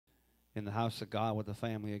in the house of God with the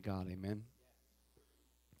family of God. Amen.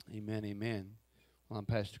 Amen. Amen. Well, I'm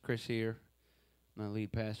Pastor Chris here. I'm the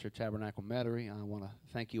lead pastor at Tabernacle Metairie. I want to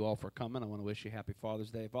thank you all for coming. I want to wish you happy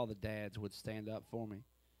Father's Day. If all the dads would stand up for me.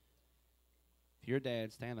 If you're a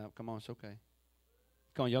dad, stand up. Come on, it's okay.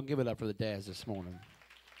 Come on, y'all give it up for the dads this morning.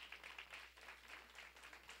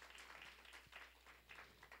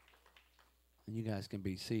 And you guys can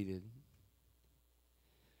be seated.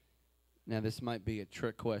 Now, this might be a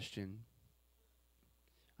trick question.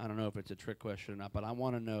 I don't know if it's a trick question or not, but I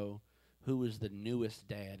want to know who is the newest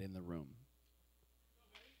dad in the room.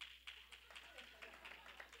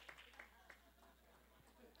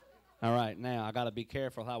 All right, now I got to be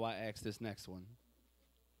careful how I ask this next one.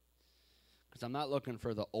 Because I'm not looking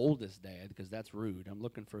for the oldest dad, because that's rude. I'm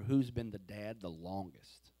looking for who's been the dad the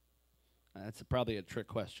longest. That's probably a trick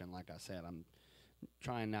question, like I said. I'm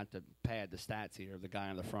trying not to pad the stats here of the guy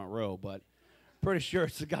in the front row, but pretty sure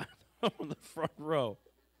it's the guy on the front row.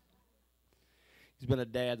 He's been a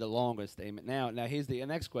dad the longest. Amen. Now here's the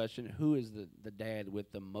next question. Who is the dad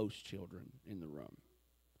with the most children in the room?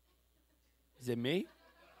 Is it me?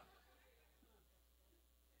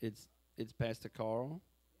 It's Pastor Carl.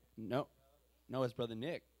 No, it's Brother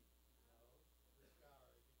Nick.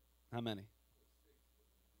 How many?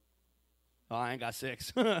 Oh, I ain't got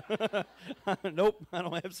 6. Nope, I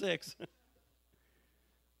don't have 6.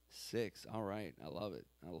 6. All right, I love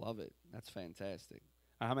it. That's fantastic.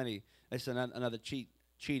 How many? It's another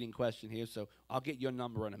cheating question here. So I'll get your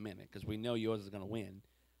number in a minute because we know yours is going to win.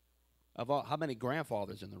 How many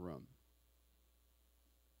grandfathers in the room?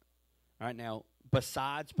 All right, now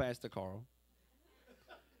besides Pastor Carl,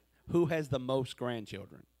 who has the most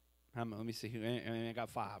grandchildren? Let me see. I got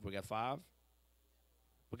 5. We got 5.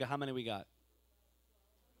 How many we got?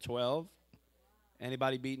 12.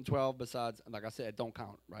 Anybody beating 12 besides? Like I said, don't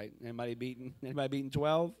count, right? Anybody beating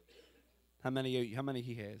 12? How many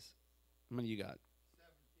he has? How many you got?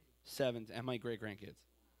 17. How many great grandkids?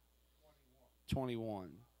 21.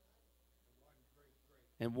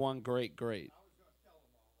 And one great.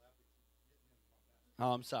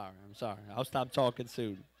 Oh, I'm sorry. I'll stop talking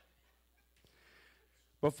soon.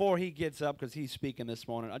 Before he gets up, because he's speaking this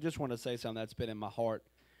morning, I just want to say something that's been in my heart.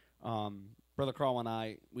 Brother Carl and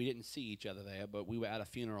I, we didn't see each other there, but we were at a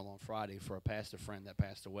funeral on Friday for a pastor friend that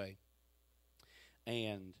passed away.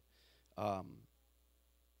 And I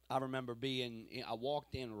remember I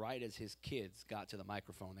walked in right as his kids got to the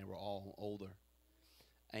microphone. They were all older.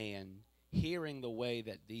 And hearing the way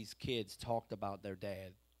that these kids talked about their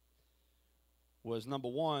dad was, number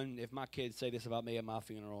one, if my kids say this about me at my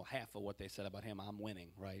funeral, half of what they said about him, I'm winning,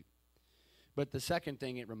 right? But the second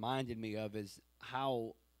thing it reminded me of is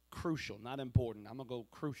how crucial, not important, I'm going to go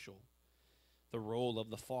crucial, the role of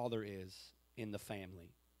the father is in the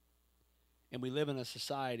family. And we live in a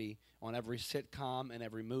society on every sitcom and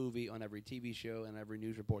every movie, on every TV show and every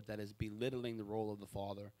news report that is belittling the role of the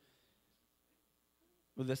father.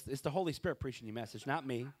 Well, it's the Holy Spirit preaching your message, not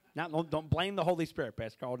me. Don't blame the Holy Spirit,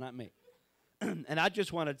 Pastor Carl, not me. And I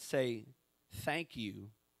just wanted to say thank you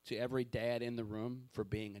to every dad in the room for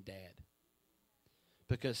being a dad.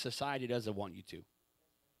 Because society doesn't want you to.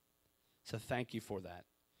 So thank you for that.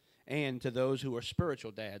 And to those who are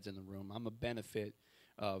spiritual dads in the room, I'm a benefit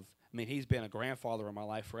of, he's been a grandfather in my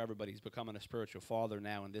life forever, but he's becoming a spiritual father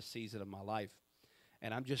now in this season of my life.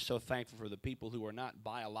 And I'm just so thankful for the people who are not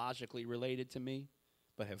biologically related to me,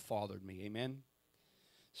 but have fathered me. Amen?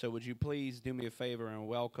 So would you please do me a favor and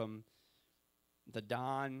welcome the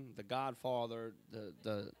Don, the Godfather,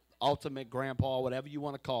 the ultimate grandpa, whatever you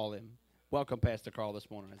want to call him. Welcome Pastor Carl this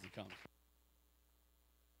morning as he comes.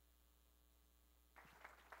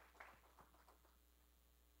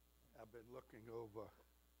 I've been looking over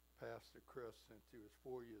Pastor Chris since he was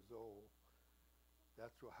 4 years old.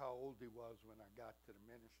 That's how old he was when I got to the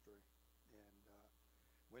ministry. And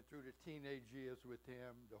went through the teenage years with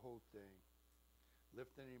him, the whole thing.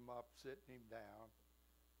 Lifting him up, sitting him down,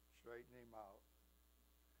 straightening him out.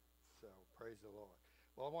 So, praise the Lord.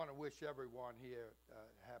 Well, I want to wish everyone here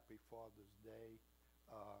happy Father's Day.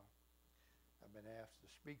 I've been asked to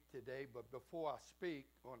speak today, but before I speak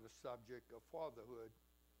on the subject of fatherhood,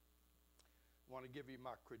 I want to give you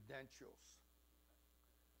my credentials.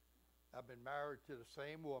 I've been married to the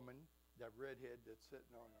same woman, that redhead that's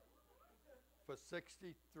sitting on her, for 63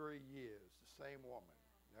 years, the same woman,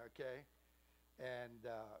 okay? And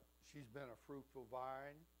she's been a fruitful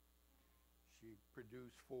vine. She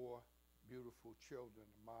produced 4 beautiful children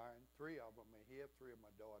of mine. 3 of them are here. 3 of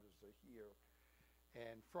my daughters are here.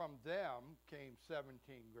 And from them came 17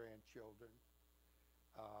 grandchildren,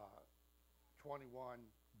 21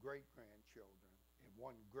 great-grandchildren, and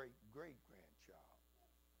 1 great-great-grandchild.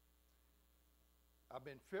 I've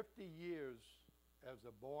been 50 years as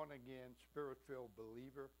a born-again, spirit-filled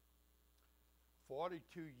believer,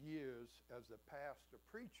 42 years as a pastor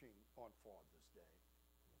preaching on Father's Day.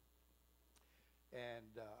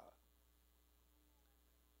 And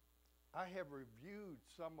I have reviewed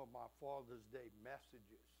some of my Father's Day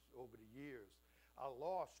messages over the years. I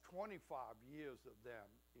lost 25 years of them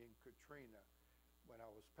in Katrina when I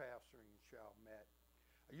was pastoring in Chalmette.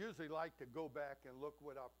 I usually like to go back and look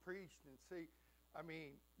what I preached and see. I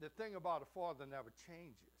mean, the thing about a father never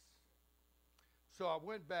changes. So I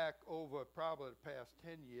went back over probably the past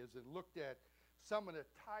 10 years and looked at some of the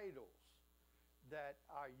titles that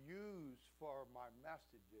I use for my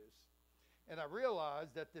messages. And I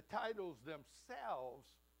realized that the titles themselves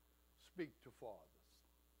speak to fathers.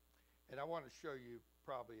 And I want to show you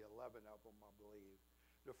probably 11 of them, I believe.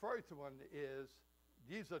 The first one is,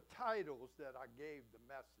 these are titles that I gave the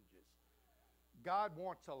messages. God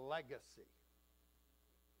wants a legacy.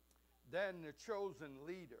 Then the chosen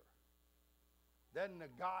leader. Then the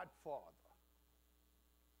Godfather.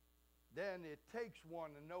 Then it takes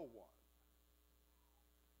one to know one.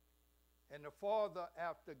 And the Father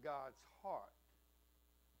after God's heart.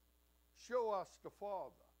 Show us the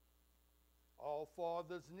Father. All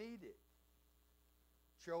fathers need it.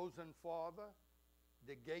 Chosen Father,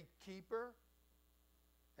 the gatekeeper,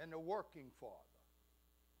 and the working Father.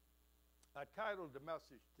 I titled the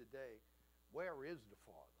message today, Where is the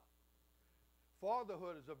Father?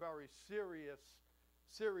 Fatherhood is a very serious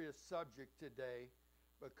subject today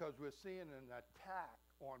because we're seeing an attack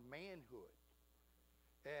on manhood.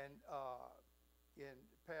 And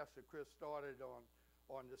Pastor Chris started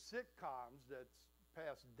on the sitcoms that's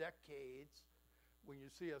past decades. When you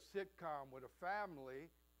see a sitcom with a family,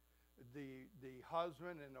 the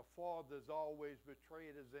husband and the father is always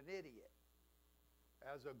portrayed as an idiot,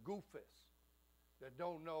 as a goofus that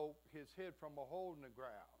don't know his head from a hole in the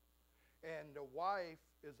ground. And the wife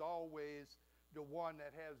is always the one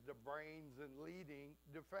that has the brains and leading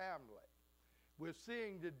the family. We're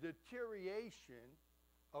seeing the deterioration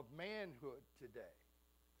of manhood today.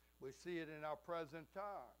 We see it in our present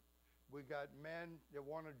time. We got men that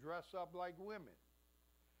want to dress up like women.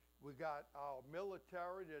 We got our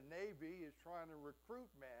military, the Navy, is trying to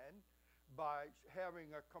recruit men by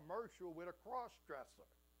having a commercial with a cross-dresser.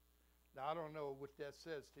 Now, I don't know what that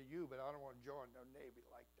says to you, but I don't want to join the Navy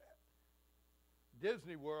like that.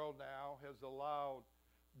 Disney World now has allowed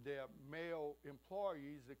their male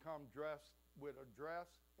employees to come dressed with a dress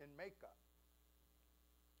and makeup.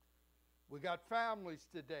 We got families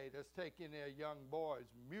today that's taking their young boys,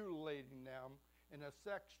 mutilating them in a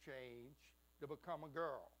sex change to become a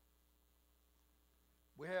girl.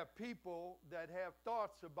 We have people that have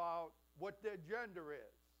thoughts about what their gender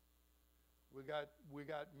is. We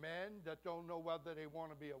got men that don't know whether they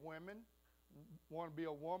want to be a woman,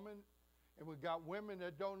 and we got women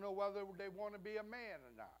that don't know whether they want to be a man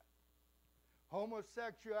or not.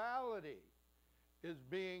 Homosexuality is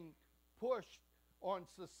being pushed on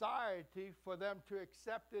society for them to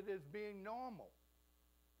accept it as being normal.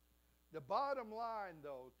 The bottom line,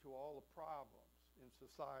 though, to all the problems in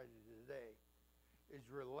society today is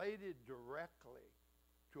related directly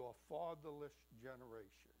to a fatherless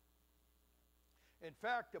generation. In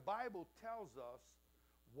fact, the Bible tells us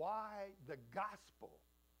why the gospel,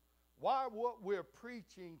 why what we're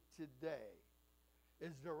preaching today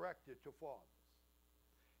is directed to fathers.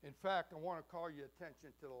 In fact, I want to call your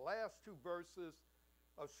attention to the last two verses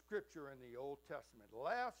of Scripture in the Old Testament.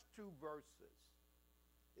 Last two verses.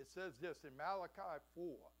 It says this in Malachi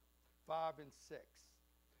 4, 5 and 6.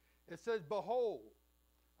 It says, Behold,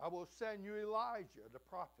 I will send you Elijah, the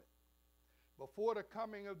prophet, before the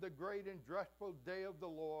coming of the great and dreadful day of the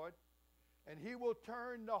Lord, and he will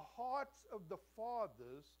turn the hearts of the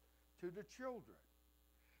fathers to the children,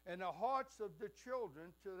 and the hearts of the children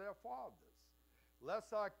to their fathers,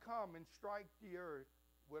 lest I come and strike the earth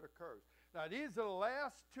with a curse. Now, these are the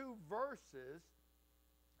last two verses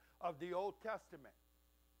of the Old Testament.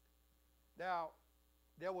 Now,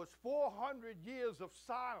 there was 400 years of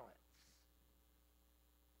silence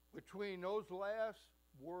between those last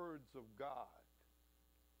words of God.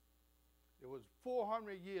 It was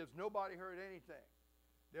 400 years. Nobody heard anything.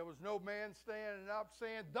 There was no man standing up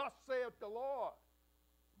saying, Thus saith the Lord.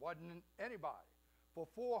 Wasn't anybody. For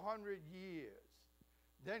 400 years.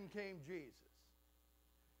 Then came Jesus.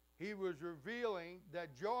 He was revealing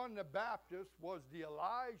that John the Baptist was the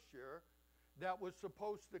Elijah that was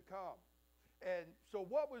supposed to come. And so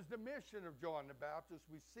what was the mission of John the Baptist?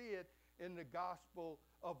 We see it in the Gospel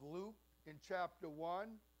of Luke in chapter 1.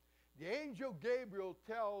 The angel Gabriel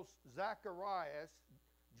tells Zacharias,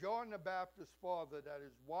 John the Baptist's father, that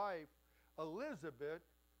his wife Elizabeth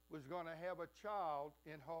was going to have a child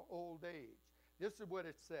in her old age. This is what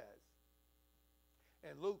it says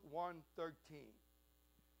in Luke 1:13.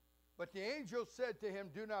 But the angel said to him,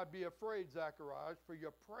 "Do not be afraid, Zacharias, for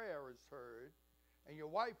your prayer is heard, and your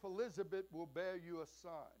wife Elizabeth will bear you a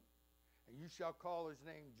son, and you shall call his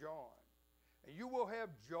name John. And you will have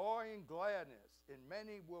joy and gladness, and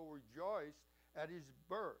many will rejoice at his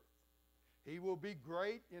birth. He will be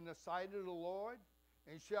great in the sight of the Lord,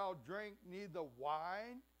 and shall drink neither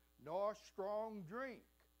wine nor strong drink.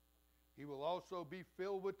 He will also be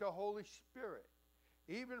filled with the Holy Spirit,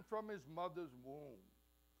 even from his mother's womb.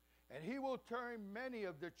 And he will turn many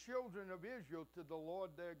of the children of Israel to the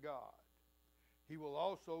Lord their God. He will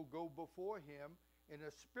also go before him in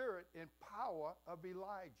the spirit and power of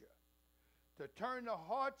Elijah, to turn the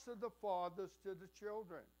hearts of the fathers to the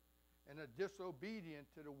children, and the disobedient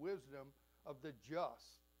to the wisdom of the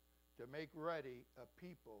just, to make ready a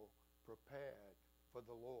people prepared for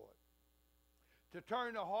the Lord." To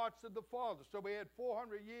turn the hearts of the fathers. So we had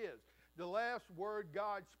 400 years. The last word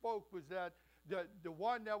God spoke was that the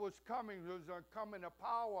one that was coming was going to come in the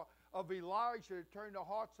power of Elijah to turn the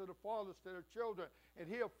hearts of the fathers to their children. And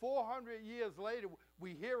here, 400 years later,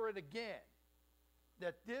 we hear it again,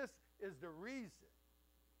 that this is the reason.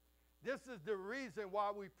 This is the reason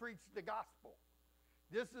why we preach the gospel.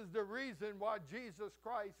 This is the reason why Jesus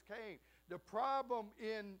Christ came. The problem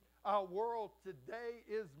in our world today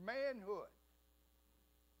is manhood.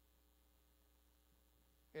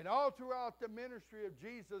 And all throughout the ministry of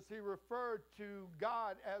Jesus, he referred to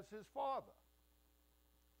God as his Father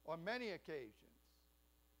on many occasions.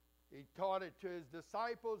 He taught it to his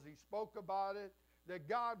disciples. He spoke about it, that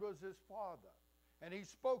God was his Father. And he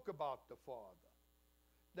spoke about the Father.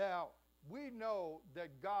 Now, we know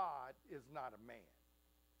that God is not a man.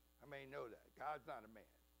 I may know that. God's not a man.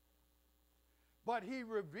 But he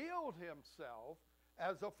revealed himself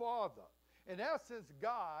as a Father. In essence,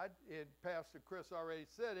 God, and Pastor Chris already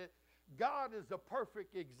said it, God is the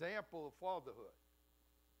perfect example of fatherhood.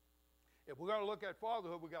 If we're going to look at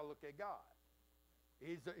fatherhood, we've got to look at God.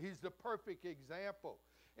 He's the perfect example.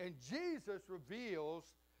 And Jesus reveals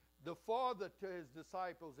the Father to his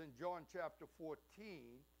disciples in John chapter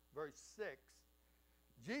 14, verse 6.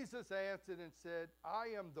 Jesus answered and said, "I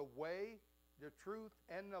am the way, the truth,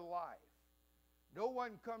 and the life. No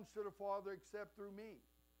one comes to the Father except through me.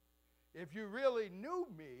 If you really knew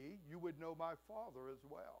me, you would know my Father as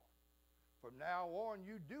well. From now on,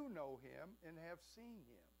 you do know him and have seen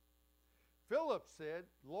him." Philip said,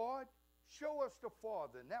 "Lord, show us the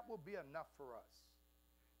Father, and that will be enough for us."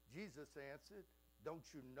 Jesus answered,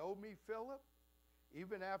 "Don't you know me, Philip?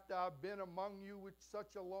 Even after I've been among you with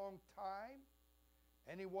such a long time?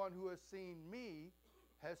 Anyone who has seen me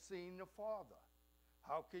has seen the Father.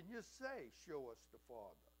 How can you say, 'Show us the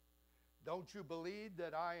Father'? Don't you believe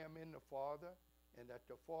that I am in the Father and that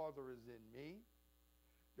the Father is in me?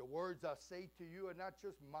 The words I say to you are not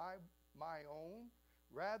just my own.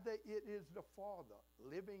 Rather, it is the Father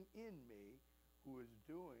living in me who is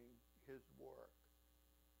doing his work."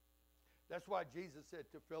 That's why Jesus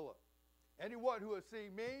said to Philip, "Anyone who has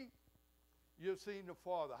seen me, you've seen the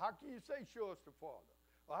Father." How can you say, "Show us the Father"?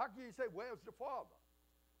 Or how can you say, "Where's the Father"?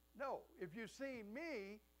 No, if you've seen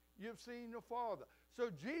me, you've seen the Father. So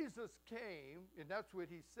Jesus came, and that's what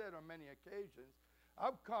he said on many occasions,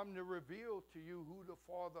 "I've come to reveal to you who the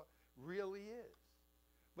Father really is."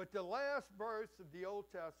 But the last verse of the Old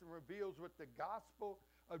Testament reveals what the gospel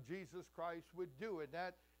of Jesus Christ would do, and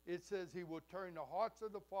that it says he will turn the hearts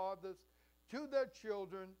of the fathers to their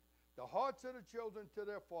children, the hearts of the children to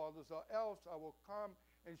their fathers, or else I will come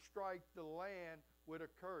and strike the land with a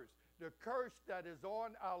curse. The curse that is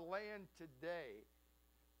on our land today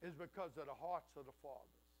is because of the hearts of the fathers.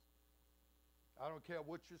 I don't care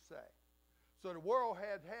what you say. So the world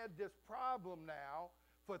had this problem now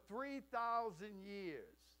for 3,000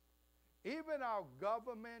 years. Even our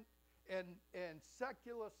government and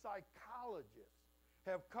secular psychologists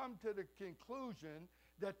have come to the conclusion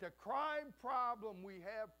that the crime problem we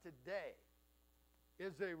have today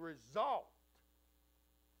is a result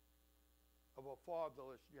of a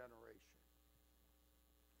fatherless generation.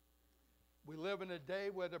 We live in a day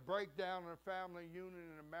where the breakdown of the family unit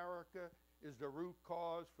in America is the root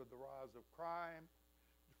cause for the rise of crime,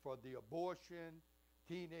 for the abortion,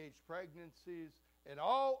 teenage pregnancies, and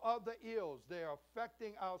all other ills. They are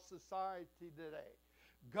affecting our society today.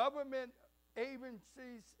 Government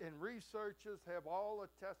agencies and researchers have all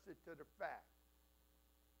attested to the fact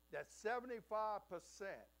that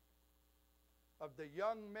 75% of the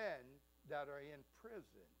young men that are in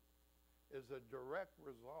prison is a direct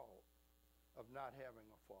result of not having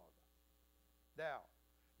a father. Now,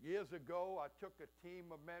 Years ago, I took a team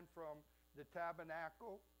of men from the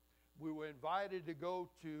tabernacle. We were invited to go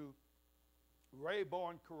to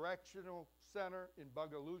Rayborn Correctional Center in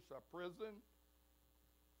Bogalusa prison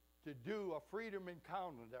to do a freedom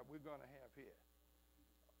encounter that we're going to have here.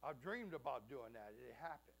 I've dreamed about doing that. It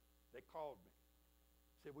happened. They called me.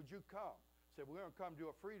 Said, would you come? Said, we're going to come do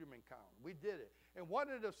a freedom encounter. We did it. And one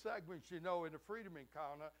of the segments, in the freedom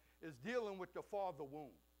encounter is dealing with the father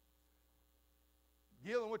wound.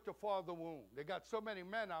 Dealing with the father wound. They got so many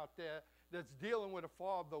men out there that's dealing with a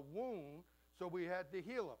father wound, so we had to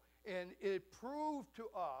heal them. And it proved to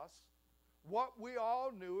us what we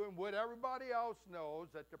all knew and what everybody else knows,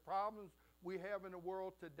 that the problems we have in the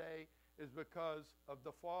world today is because of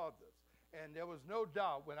the fathers. And there was no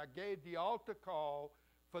doubt when I gave the altar call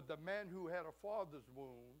for the men who had a father's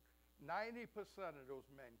wound, 90% of those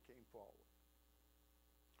men came forward.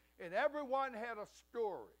 And everyone had a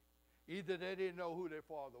story. Either they didn't know who their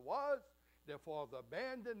father was, their father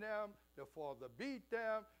abandoned them, their father beat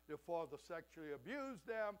them, their father sexually abused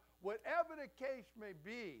them. Whatever the case may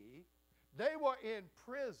be, they were in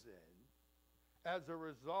prison as a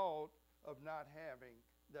result of not having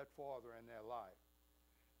that father in their life.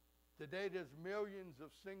 Today there's millions of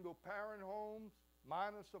single-parent homes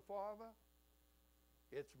minus a father.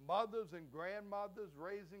 It's mothers and grandmothers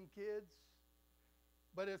raising kids.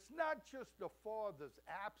 But it's not just the father's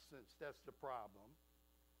absence that's the problem.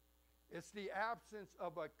 It's the absence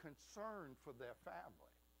of a concern for their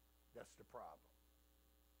family that's the problem.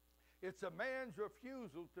 It's a man's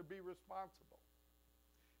refusal to be responsible,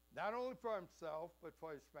 not only for himself, but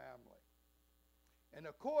for his family. And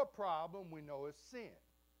the core problem we know is sin.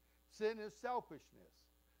 Sin is selfishness.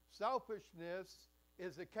 Selfishness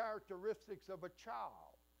is the characteristics of a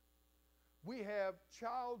child. We have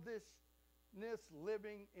childishness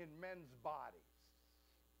living in men's bodies.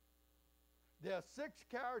 There are 6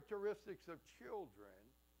 characteristics of children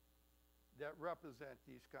that represent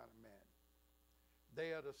these kind of men.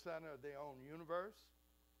 They are the center of their own universe.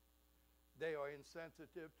 They are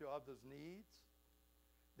insensitive to others' needs.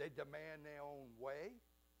 They demand their own way.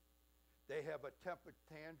 They have a temper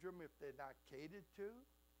tantrum if they're not catered to.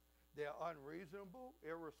 They're unreasonable,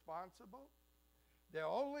 irresponsible. They're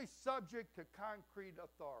only subject to concrete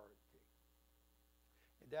authority.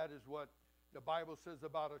 And that is what the Bible says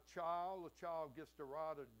about a child. A child gets the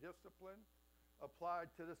rod of discipline applied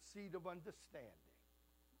to the seat of understanding.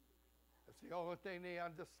 That's the only thing they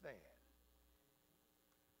understand.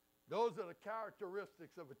 Those are the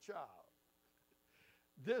characteristics of a child.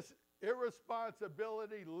 This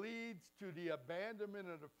irresponsibility leads to the abandonment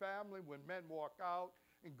of the family when men walk out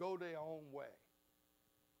and go their own way.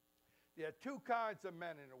 There are 2 kinds of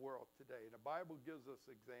men in the world today, and the Bible gives us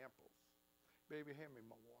examples. Baby, hand me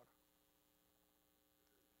my water.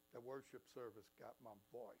 The worship service got my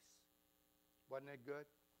voice. Wasn't that good?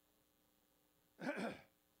 Thank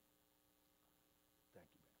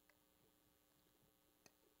you, man.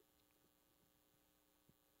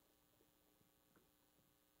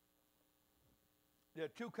 There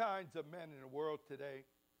are 2 kinds of men in the world today.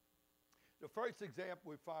 The first example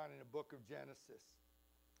we find in the book of Genesis,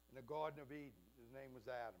 in the Garden of Eden. His name was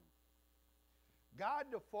Adam. God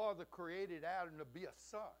the Father created Adam to be a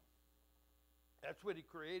son. That's what he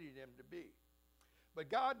created him to be. But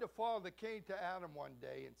God the Father came to Adam one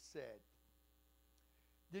day and said,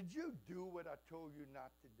 did you do what I told you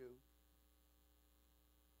not to do?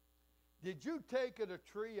 Did you take of the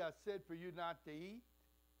tree I said for you not to eat?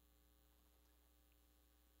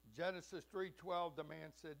 Genesis 3:12, the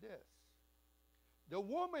man said this, the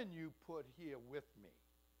woman you put here with me,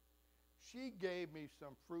 she gave me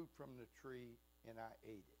some fruit from the tree and I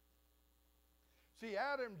ate it. See,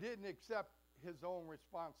 Adam didn't accept his own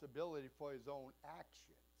responsibility for his own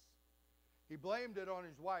actions. He blamed it on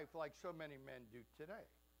his wife like so many men do today.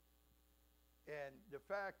 And the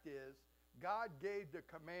fact is, God gave the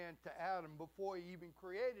command to Adam before he even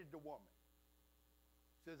created the woman.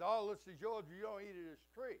 He says, oh, this is yours, you don't eat of this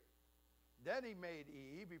tree. Then he made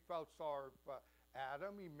Eve. He felt sorry for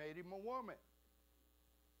Adam. He made him a woman.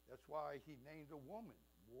 That's why he named a woman.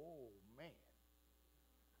 Whoa, man.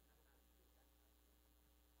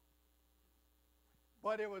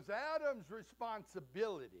 But it was Adam's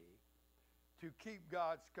responsibility to keep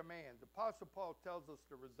God's command. The Apostle Paul tells us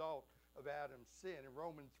the result of Adam's sin in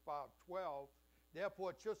Romans 5:12.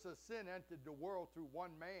 Therefore, just as sin entered the world through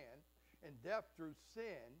one man, and death through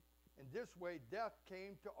sin, in this way death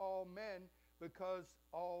came to all men because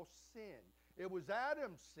all sinned. It was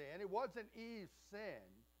Adam's sin, it wasn't Eve's sin,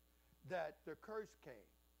 that the curse came.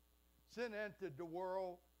 Sin entered the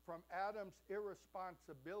world from Adam's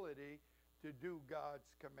irresponsibility to do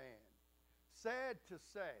God's command. sad to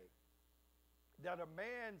say that a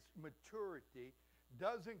man's maturity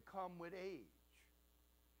doesn't come with age.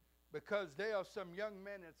 Because there are some young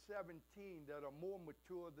men at 17 that are more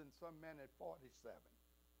mature than some men at 47.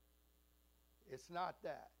 It's not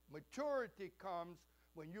that. Maturity comes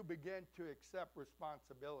when you begin to accept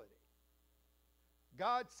responsibility.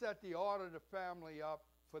 God set the order of the family up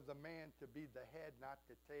for the man to be the head, not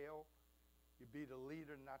the tail. You be the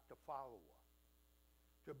leader, not the follower.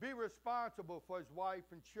 To be responsible for his wife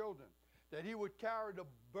and children, that he would carry the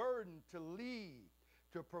burden to lead,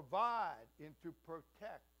 to provide, and to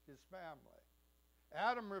protect his family.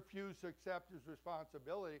 Adam refused to accept his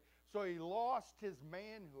responsibility, so he lost his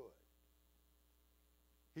manhood.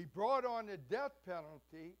 He brought on the death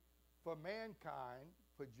penalty for mankind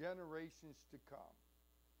for generations to come.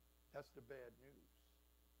 That's the bad news.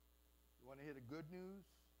 You want to hear the good news?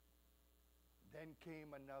 Then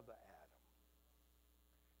came another Adam.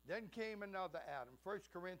 Then came another Adam. 1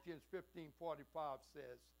 Corinthians 15:45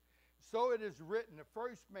 says, "So it is written, the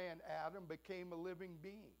first man, Adam, became a living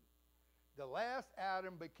being. The last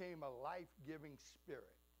Adam became a life-giving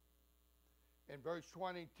spirit." In verse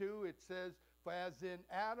 22, it says, "For as in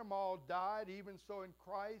Adam all died, even so in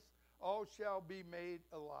Christ all shall be made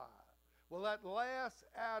alive." Well, that last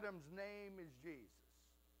Adam's name is Jesus.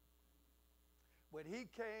 When he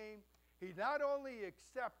came, he not only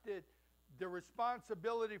accepted the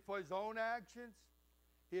responsibility for his own actions,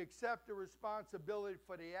 he accepted the responsibility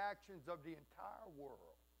for the actions of the entire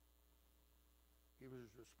world. He was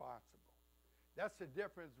responsible. That's the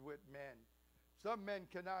difference with men. Some men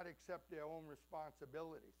cannot accept their own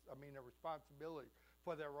responsibilities. The responsibility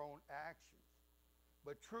for their own actions.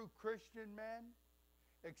 But true Christian men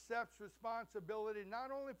accepts responsibility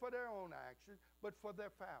not only for their own actions, but for their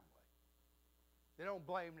family. They don't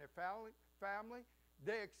blame their family.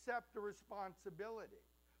 They accept the responsibility.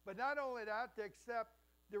 But not only that, they accept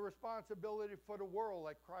the responsibility for the world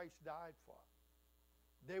that Christ died for.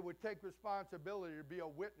 They would take responsibility to be a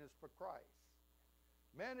witness for Christ.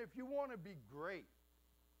 Man, if you want to be great,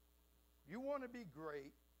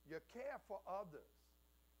 your care for others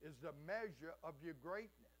is the measure of your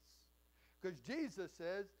greatness. Because Jesus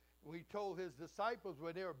says, when he told his disciples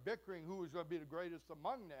when they were bickering who was going to be the greatest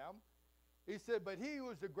among them, he said, "But he who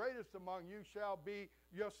is the greatest among you shall be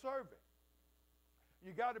your servant."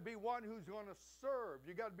 You got to be one who's going to serve.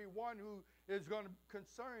 You got to be one who is going to be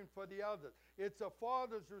concerned for the others. It's a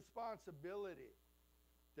father's responsibility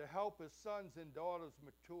to help his sons and daughters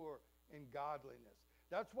mature in godliness.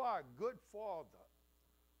 That's why a good father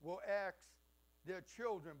will ask their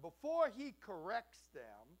children, before he corrects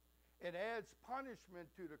them and adds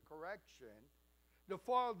punishment to the correction, the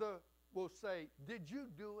father will say, "Did you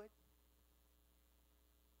do it?"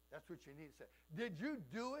 That's what you need to say. "Did you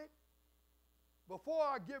do it? Before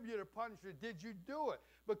I give you the punishment, did you do it?"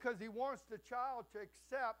 Because he wants the child to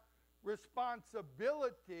accept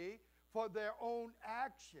responsibility for their own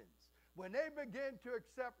actions. When they begin to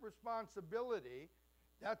accept responsibility,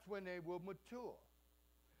 that's when they will mature.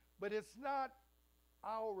 But it's not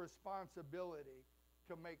our responsibility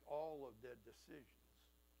to make all of their decisions.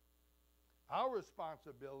 Our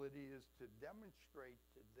responsibility is to demonstrate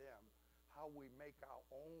to them how we make our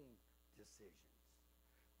own decisions.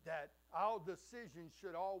 That our decisions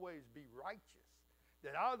should always be righteous.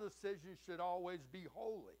 That our decisions should always be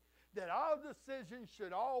holy. That our decisions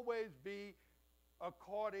should always be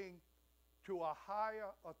according to a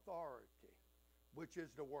higher authority, which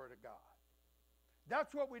is the Word of God.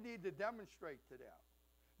 That's what we need to demonstrate to them.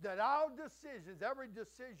 That our decisions, every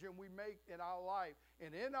decision we make in our life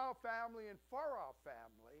and in our family and for our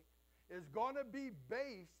family, is going to be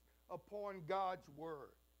based upon God's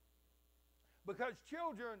Word. Because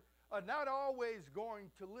children are not always going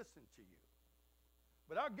to listen to you.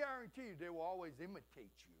 But I guarantee you they will always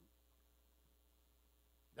imitate you.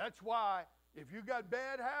 That's why if you got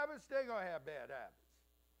bad habits, they're going to have bad habits.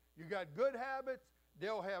 You got good habits,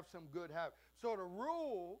 they'll have some good habits. So the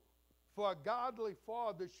rule for a godly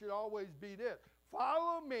father should always be this: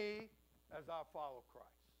 follow me as I follow Christ.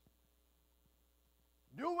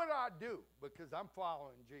 Do what I do because I'm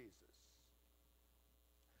following Jesus.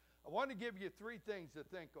 I want to give you three things to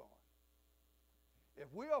think on.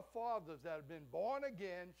 If we are fathers that have been born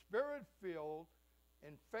again, Spirit-filled,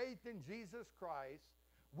 in faith in Jesus Christ,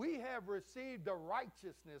 we have received the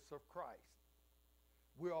righteousness of Christ.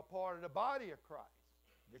 We are part of the body of Christ,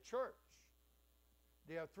 the church.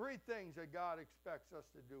 There are three things that God expects us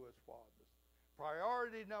to do as fathers.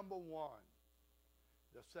 Priority number one,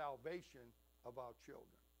 the salvation of our children.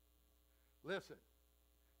 Listen,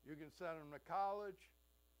 you can send them to college.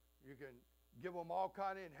 You can give them all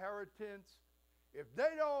kind of inheritance. If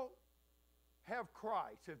they don't have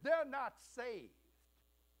Christ, if they're not saved,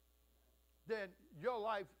 then your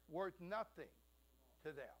life's worth nothing to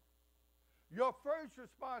them. Your first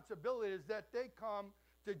responsibility is that they come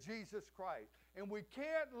to Jesus Christ. And we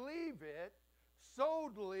can't leave it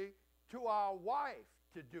solely to our wife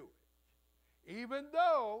to do it. Even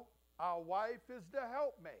though our wife is the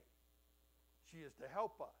helpmate. She is to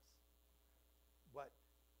help us. But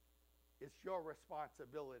it's your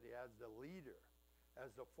responsibility as the leader,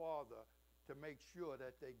 as the father, to make sure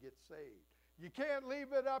that they get saved. You can't leave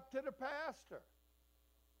it up to the pastor.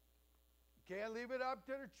 You can't leave it up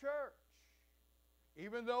to the church.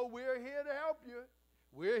 Even though we're here to help you,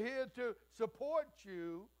 we're here to support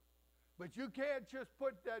you, but you can't just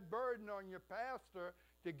put that burden on your pastor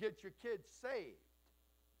to get your kids saved.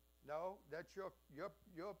 No, that's your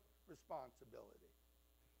responsibility.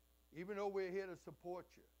 Even though we're here to support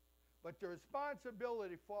you. But the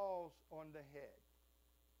responsibility falls on the head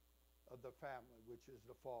of the family, which is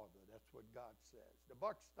the father. That's what God says. The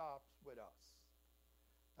buck stops with us.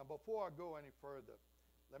 Now, before I go any further,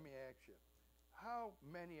 let me ask you, how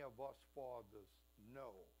many of us fathers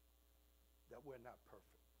know that we're not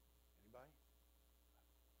perfect? Anybody?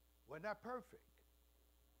 We're not perfect.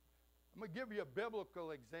 I'm going to give you a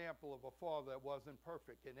biblical example of a father that wasn't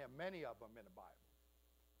perfect, and there are many of them in the Bible.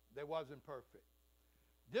 They wasn't perfect.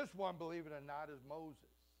 This one, believe it or not, is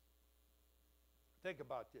Moses. Think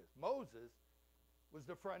about this. Moses was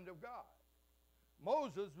the friend of God.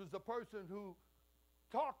 Moses was the person who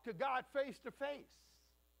talked to God face to face.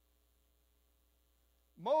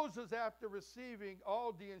 Moses, after receiving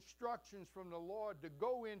all the instructions from the Lord to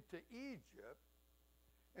go into Egypt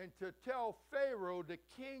and to tell Pharaoh, the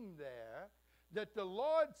king there, that the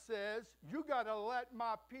Lord says, you got to let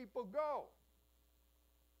my people go.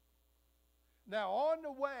 Now, on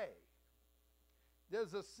the way,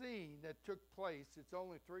 there's a scene that took place. It's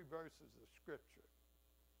only 3 verses of Scripture.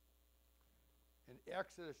 In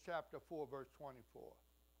Exodus chapter 4, verse 24.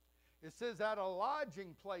 It says, at a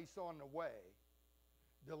lodging place on the way,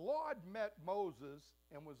 the Lord met Moses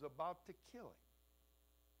and was about to kill him.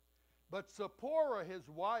 But Zipporah, his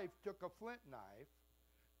wife, took a flint knife,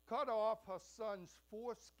 cut off her son's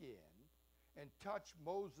foreskin, and touched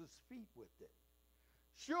Moses' feet with it.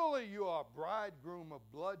 Surely you are a bridegroom of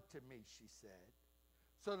blood to me, she said.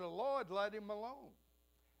 So the Lord let him alone.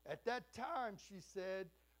 At that time, she said,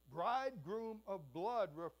 bridegroom of blood,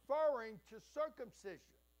 referring to circumcision.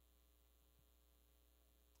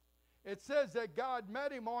 It says that God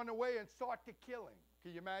met him on the way and sought to kill him.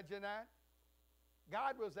 Can you imagine that?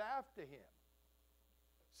 God was after him.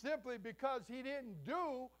 Simply because he didn't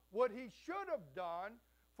do what he should have done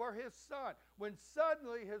for his son. When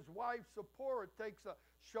suddenly his wife Zipporah takes a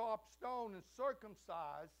sharp stone and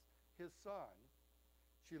circumcises his son,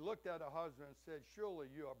 she looked at her husband and said, surely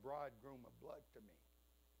you are a bridegroom of blood to me.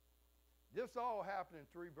 This all happened in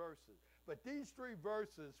 3 verses. But these 3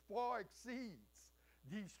 verses far exceeds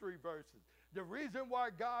these 3 verses. The reason why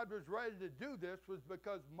God was ready to do this was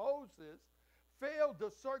because Moses failed to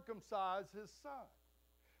circumcise his son.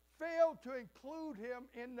 Failed to include him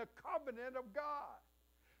in the covenant of God.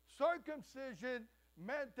 Circumcision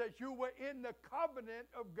meant that you were in the covenant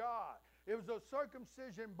of God. It was a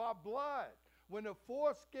circumcision by blood. When the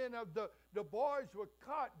foreskin of the boys were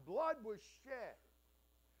cut, blood was shed.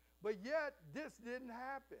 But yet, this didn't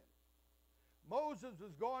happen. Moses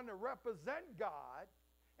was going to represent God,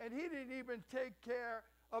 and he didn't even take care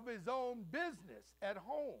of his own business at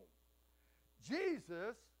home.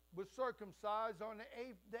 Jesus was circumcised on the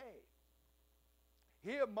 8th day.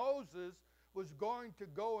 Here Moses was going to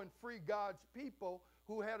go and free God's people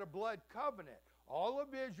who had a blood covenant. All of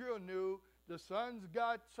Israel knew the sons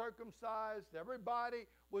got circumcised. Everybody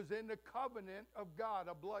was in the covenant of God,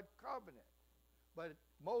 a blood covenant. But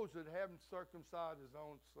Moses hadn't circumcised his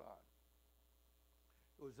own son.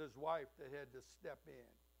 It was his wife that had to step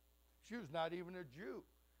in. She was not even a Jew.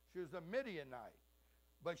 She was a Midianite.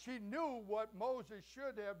 But she knew what Moses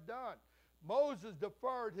should have done. Moses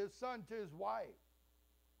deferred his son to his wife.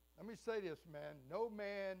 Let me say this, man. No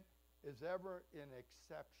man is ever an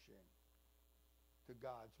exception to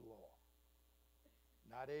God's law.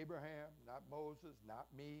 Not Abraham, not Moses, not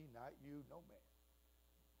me, not you, no man.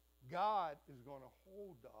 God is going to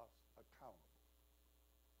hold us accountable.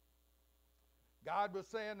 God was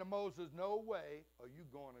saying to Moses, no way are you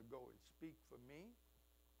going to go and speak for me,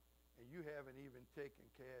 and you haven't even taken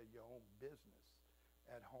care of your own business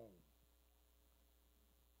at home.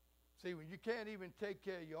 See, when you can't even take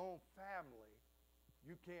care of your own family,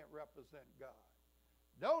 you can't represent God.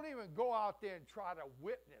 Don't even go out there and try to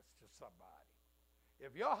witness to somebody.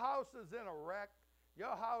 If your house is in a wreck,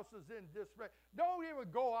 Your house is in disarray. Don't even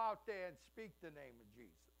go out there and speak the name of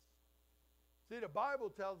Jesus. See, the Bible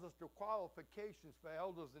tells us the qualifications for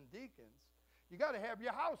elders and deacons. You got to have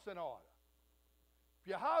your house in order.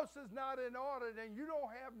 If your house is not in order, then you don't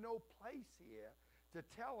have no place here to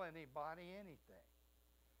tell anybody anything.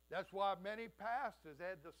 That's why many pastors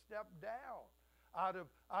had to step down out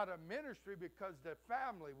of ministry because their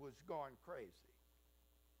family was going crazy.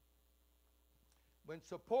 When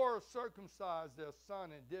Zipporah circumcised their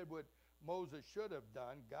son and did what Moses should have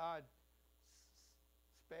done, God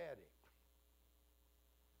spared him.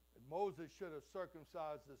 And Moses should have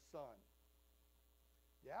circumcised his son.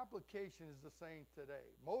 The application is the same today.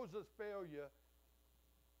 Moses' failure,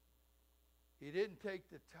 he didn't take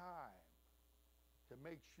the time to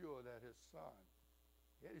make sure that his son,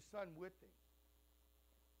 he had his son with him,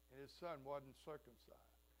 and his son wasn't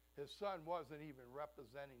circumcised. His son wasn't even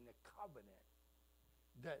representing the covenant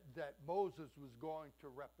that Moses was going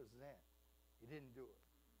to represent. He didn't do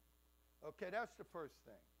it. Okay, that's the first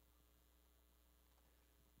thing.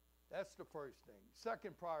 That's the first thing.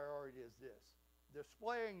 Second priority is this: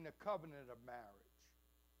 displaying the covenant of marriage.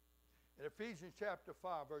 In Ephesians chapter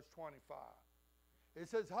 5, verse 25,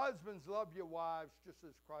 it says, husbands, love your wives just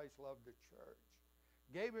as Christ loved the church,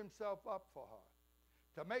 gave himself up for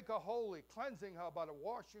her, to make her holy, cleansing her by the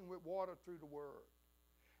washing with water through the word,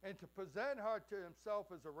 and to present her to himself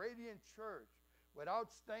as a radiant church, without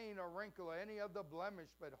stain or wrinkle or any other blemish,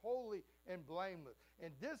 but holy and blameless. In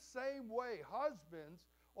this same way, husbands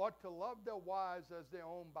ought to love their wives as their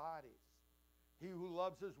own bodies. He who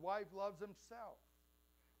loves his wife loves himself.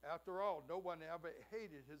 After all, no one ever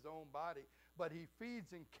hated his own body, but he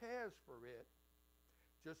feeds and cares for it,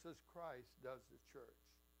 just as Christ does the church.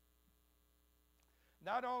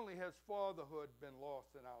 Not only has fatherhood been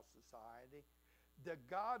lost in our society, the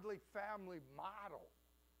godly family model,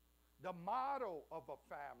 the model of a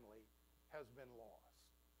family, has been lost.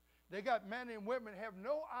 They got men and women have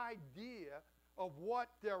no idea of what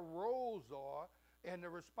their roles are and the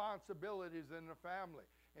responsibilities in the family.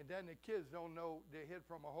 And then the kids don't know, they hit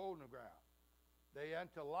from a hole in the ground. They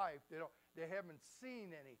enter life, they haven't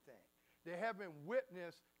seen anything. They haven't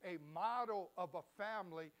witnessed a model of a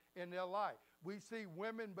family in their life. We see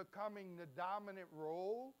women becoming the dominant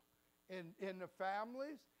role in the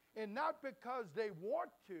families, and not because they want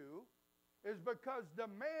to, it's because the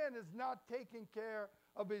man is not taking care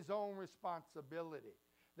of his own responsibility.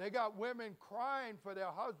 They got women crying for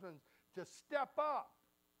their husbands to step up.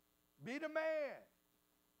 Be the man.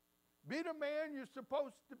 Be the man you're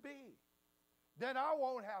supposed to be. Then I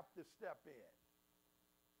won't have to step in.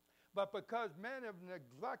 But because men have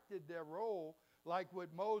neglected their role, like with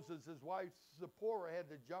Moses, his wife Zipporah had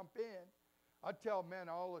to jump in. I tell men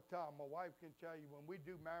all the time, my wife can tell you, when we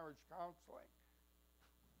do marriage counseling,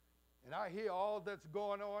 and I hear all that's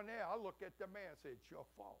going on there, I look at the man and say, it's your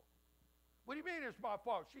fault. What do you mean it's my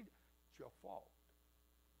fault? It's your fault.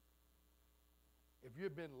 If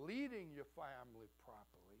you'd been leading your family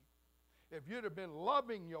properly, if you'd have been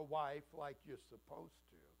loving your wife like you're supposed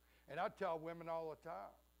to, and I tell women all the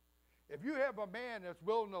time, if you have a man that's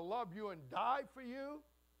willing to love you and die for you,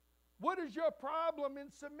 what is your problem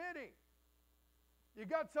in submitting? You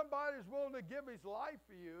got somebody who's willing to give his life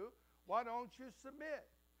for you, why don't you submit?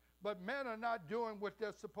 But men are not doing what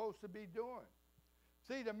they're supposed to be doing.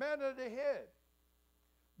 See, the men are the head.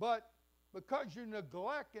 But because you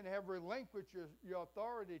neglect and have relinquished your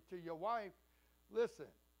authority to your wife, listen,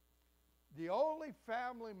 the only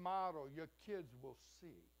family model your kids will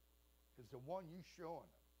see is the one you showing them.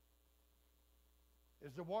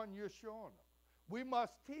 Is the one you're showing them. We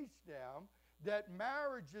must teach them that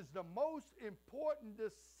marriage is the most important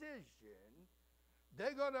decision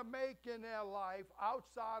they're going to make in their life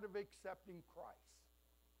outside of accepting Christ.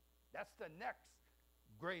 That's the next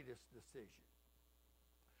greatest decision.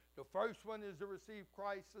 The first one is to receive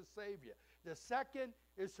Christ as Savior. The second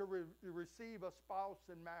is to receive a spouse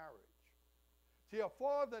in marriage. See, a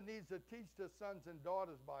father needs to teach their sons and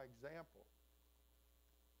daughters by example.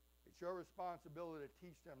 It's your responsibility to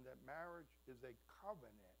teach them that marriage is a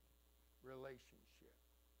covenant relationship.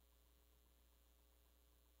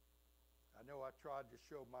 I know I tried to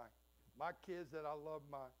show my kids that I love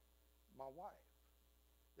my wife.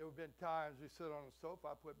 There have been times we sit on the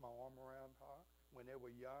sofa, I put my arm around her when they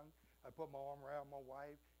were young. I put my arm around my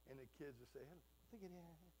wife, and the kids would say, hey, look at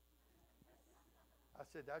that. I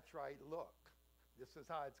said, that's right, look. This is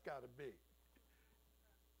how it's got to be.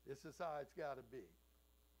 This is how it's got to be.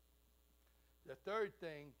 The third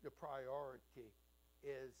thing, the priority,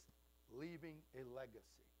 is leaving a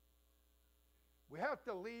legacy. We have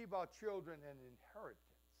to leave our children an inheritance.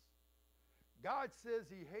 God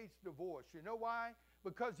says he hates divorce. You know why?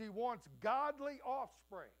 Because he wants godly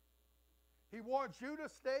offspring. He wants you to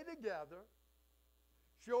stay together,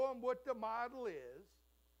 show them what the model is,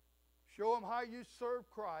 show them how you serve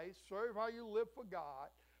Christ, serve how you live for God,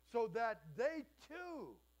 so that they too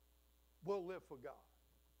will live for God.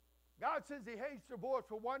 God says he hates divorce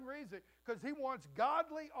for one reason, because he wants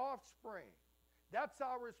godly offspring. That's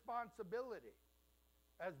our responsibility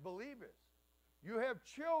as believers. You have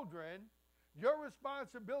children, your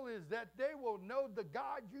responsibility is that they will know the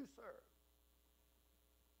God you serve.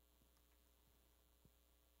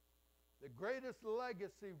 The greatest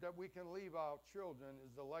legacy that we can leave our children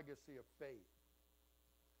is the legacy of faith.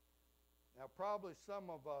 Now, probably some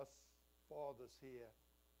of us fathers here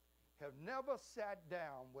have never sat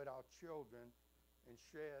down with our children and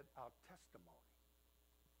shared our testimony,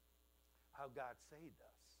 how God saved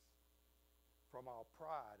us from our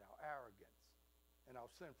pride, our arrogance, and our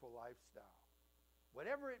sinful lifestyle.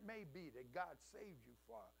 Whatever it may be that God saved you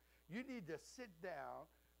from, you need to sit down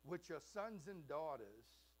with your sons and daughters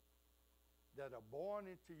that are born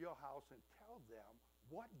into your house and tell them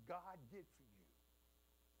what God did for you.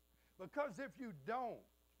 Because if you don't,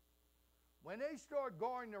 when they start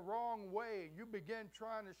going the wrong way and you begin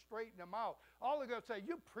trying to straighten them out, all they're going to say,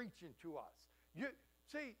 you're preaching to us.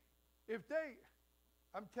 See,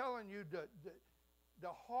 I'm telling you,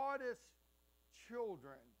 the hardest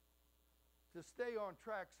children to stay on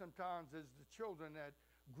track sometimes is the children that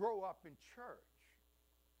grow up in church.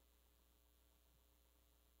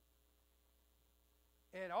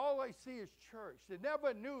 And all they see is church. They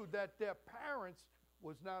never knew that their parents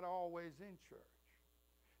was not always in church.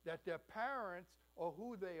 That their parents are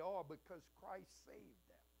who they are because Christ saved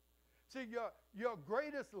them. See, your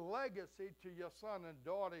greatest legacy to your son and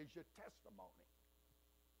daughter is your testimony.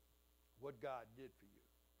 What God did for you.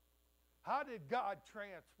 How did God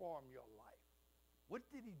transform your life? What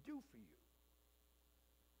did he do for you?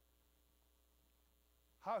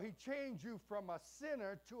 How he changed you from a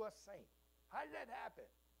sinner to a saint. How did that happen?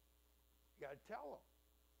 You got to tell them.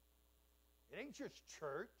 It ain't just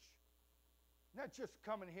church. Not just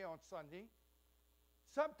coming here on Sunday.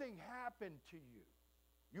 Something happened to you.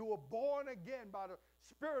 You were born again by the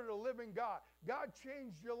Spirit of the living God. God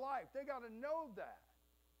changed your life. They got to know that.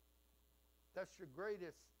 That's your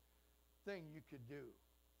greatest thing you could do.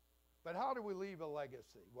 But how do we leave a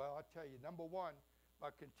legacy? Well, I'll tell you, number one, by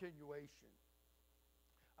continuation.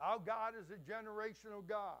 Our God is a generational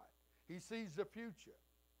God. He sees the future.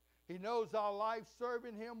 He knows our life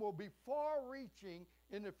serving him will be far-reaching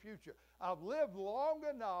in the future. I've lived long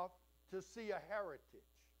enough to see a heritage.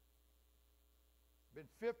 Been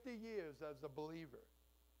 50 years as a believer.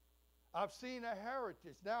 I've seen a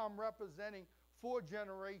heritage. Now I'm representing 4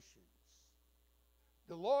 generations.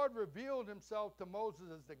 The Lord revealed himself to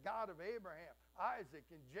Moses as the God of Abraham, Isaac,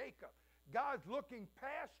 and Jacob. God's looking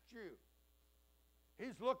past you.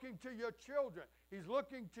 He's looking to your children. He's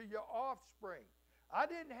looking to your offspring. I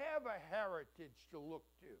didn't have a heritage to look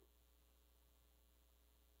to.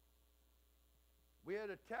 We had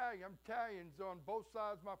Italians on both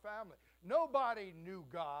sides of my family. Nobody knew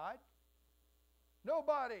God.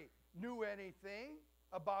 Nobody knew anything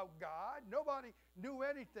about God. Nobody knew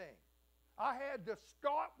anything. I had to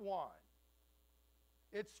start one.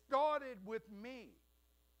 It started with me.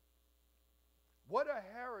 What a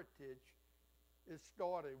heritage is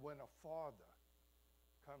started when a father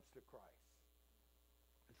comes to Christ.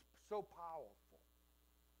 It's so powerful.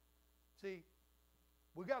 See,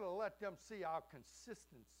 we got to let them see our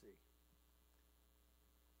consistency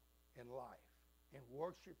in life, in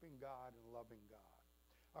worshiping God and loving God.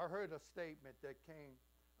 I heard a statement that came,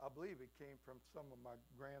 I believe it came from some of my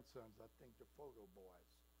grandsons, I think the photo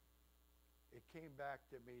boys. It came back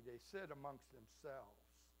to me. They said amongst themselves,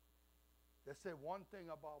 they said one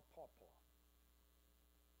thing about Papa.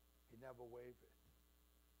 He never wavered.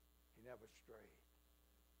 He never strayed.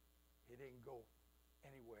 He didn't go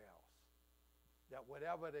anywhere else. That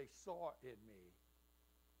whatever they saw in me,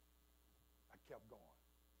 I kept going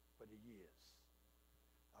for the years.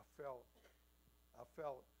 I felt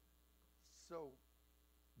so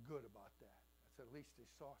good about that. I said, at least they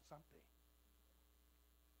saw something.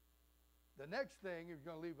 The next thing, if you're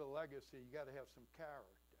going to leave a legacy, you got to have some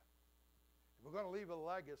character. If we're going to leave a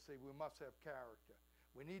legacy, we must have character.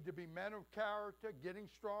 We need to be men of character,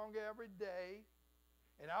 getting stronger every day.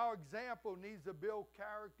 And our example needs to build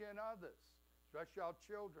character in others, especially our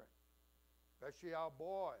children, especially our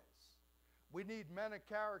boys. We need men of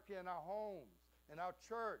character in our homes, in our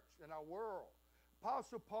church, in our world.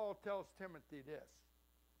 Apostle Paul tells Timothy this.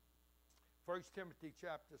 1 Timothy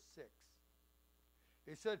chapter 6.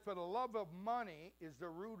 He said, for the love of money is the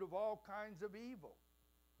root of all kinds of evil.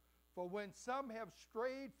 For when some have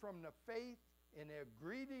strayed from the faith in their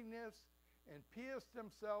greediness and pierced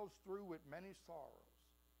themselves through with many sorrows.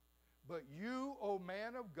 But you, O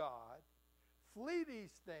man of God, flee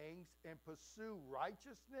these things and pursue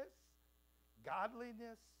righteousness,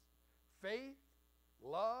 godliness, faith,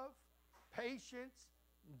 love, patience,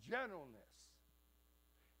 gentleness.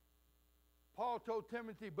 Paul told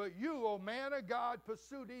Timothy, but you, O man of God,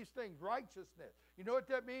 pursue these things, righteousness. You know what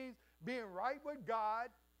that means? Being right with God,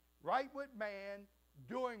 right with man,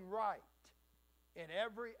 doing right in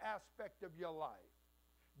every aspect of your life.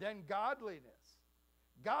 Then godliness.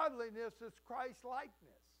 Godliness is Christ-likeness.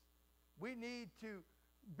 We need to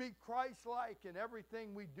be Christ-like in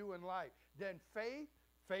everything we do in life. Then faith.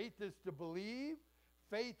 Faith is to believe.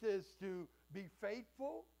 Faith is to be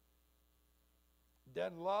faithful.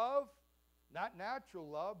 Then love. Not natural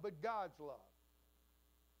love, but God's love.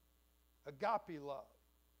 Agape love.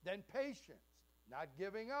 Then patience. Not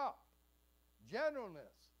giving up.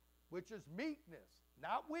 Gentleness, which is meekness.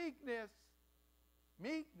 Not weakness.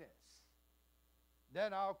 Meekness.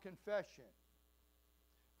 Then our confession.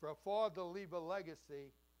 For a father to leave a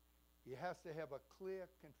legacy, he has to have a clear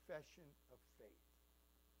confession of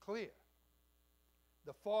faith. Clear.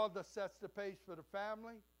 The father sets the pace for the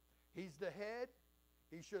family. He's the head.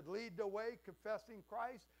 He should lead the way, confessing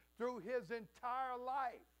Christ through his entire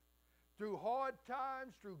life. Through hard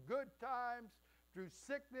times, through good times, through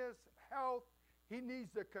sickness, health. He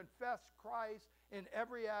needs to confess Christ in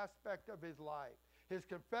every aspect of his life. His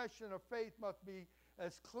confession of faith must be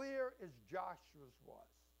as clear as Joshua's was.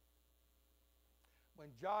 When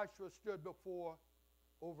Joshua stood before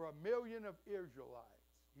over 1 million of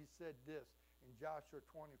Israelites, he said this in Joshua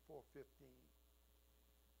 24:15.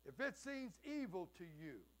 If it seems evil to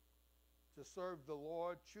you to serve the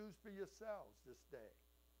Lord, choose for yourselves this day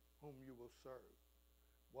whom you will serve.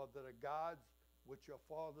 Whether the gods which your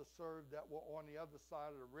fathers served that were on the other side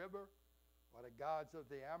of the river, or the gods of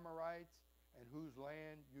the Amorites in whose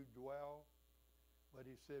land you dwell. But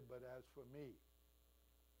he said, but as for me,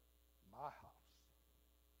 my house,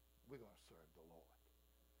 we're going to serve the Lord.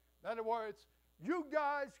 In other words, you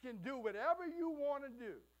guys can do whatever you want to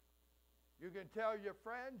do. You can tell your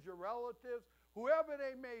friends, your relatives, whoever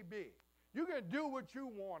they may be. You can do what you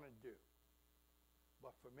want to do.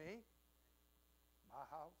 But for me, my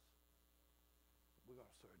house, we're going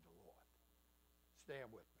to serve the Lord. Stand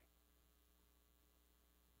with me.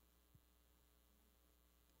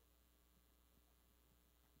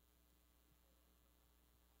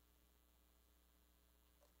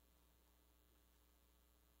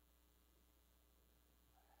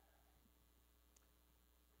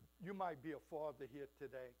 You might be a father here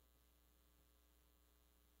today,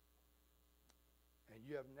 and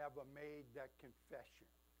you have never made that confession.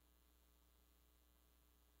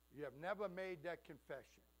 You have never made that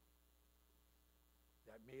confession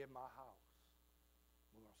that me and my house,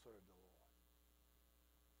 we're going to serve the Lord.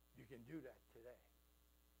 You can do that today.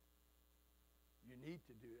 You need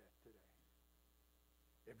to do that today.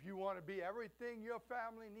 If you want to be everything your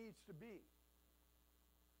family needs to be,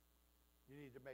 you need to make